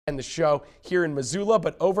And the show here in Missoula,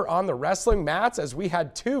 but over on the wrestling mats as we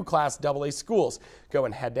had two Class AA schools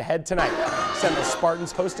going head-to-head tonight. Sentinel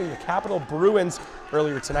Spartans hosting the Capital Bruins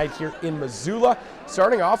earlier tonight here in Missoula.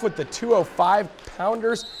 Starting off with the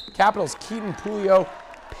 205-pounders, Capital's Keaton Pulio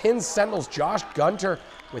pins Sentinel's Josh Gunter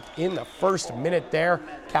within the first minute there.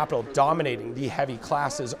 Capital dominating the heavy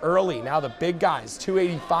classes early. Now the big guys,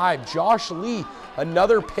 285, Josh Lee,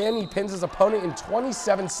 another pin. He pins his opponent in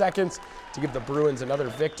 27 seconds to give the Bruins another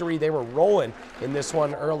victory. They were rolling in this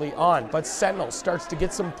one early on, but Sentinel starts to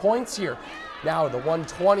get some points here. Now the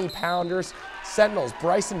 120-pounders, Sentinel's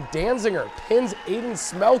Bryson Danziger pins Aiden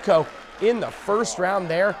Smelko in the first round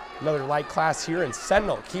there. Another light class here, and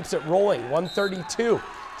Sentinel keeps it rolling, 132.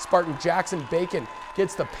 Spartan Jackson Bacon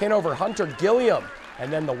gets the pin over Hunter Gilliam.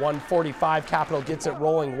 And then the 145 Capital gets it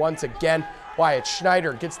rolling once again. Wyatt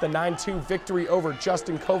Schneider gets the 9-2 victory over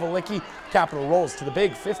Justin Kovalicki. Capital rolls to the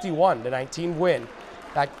big 51-19 win.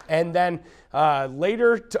 And then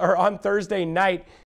later on Thursday night,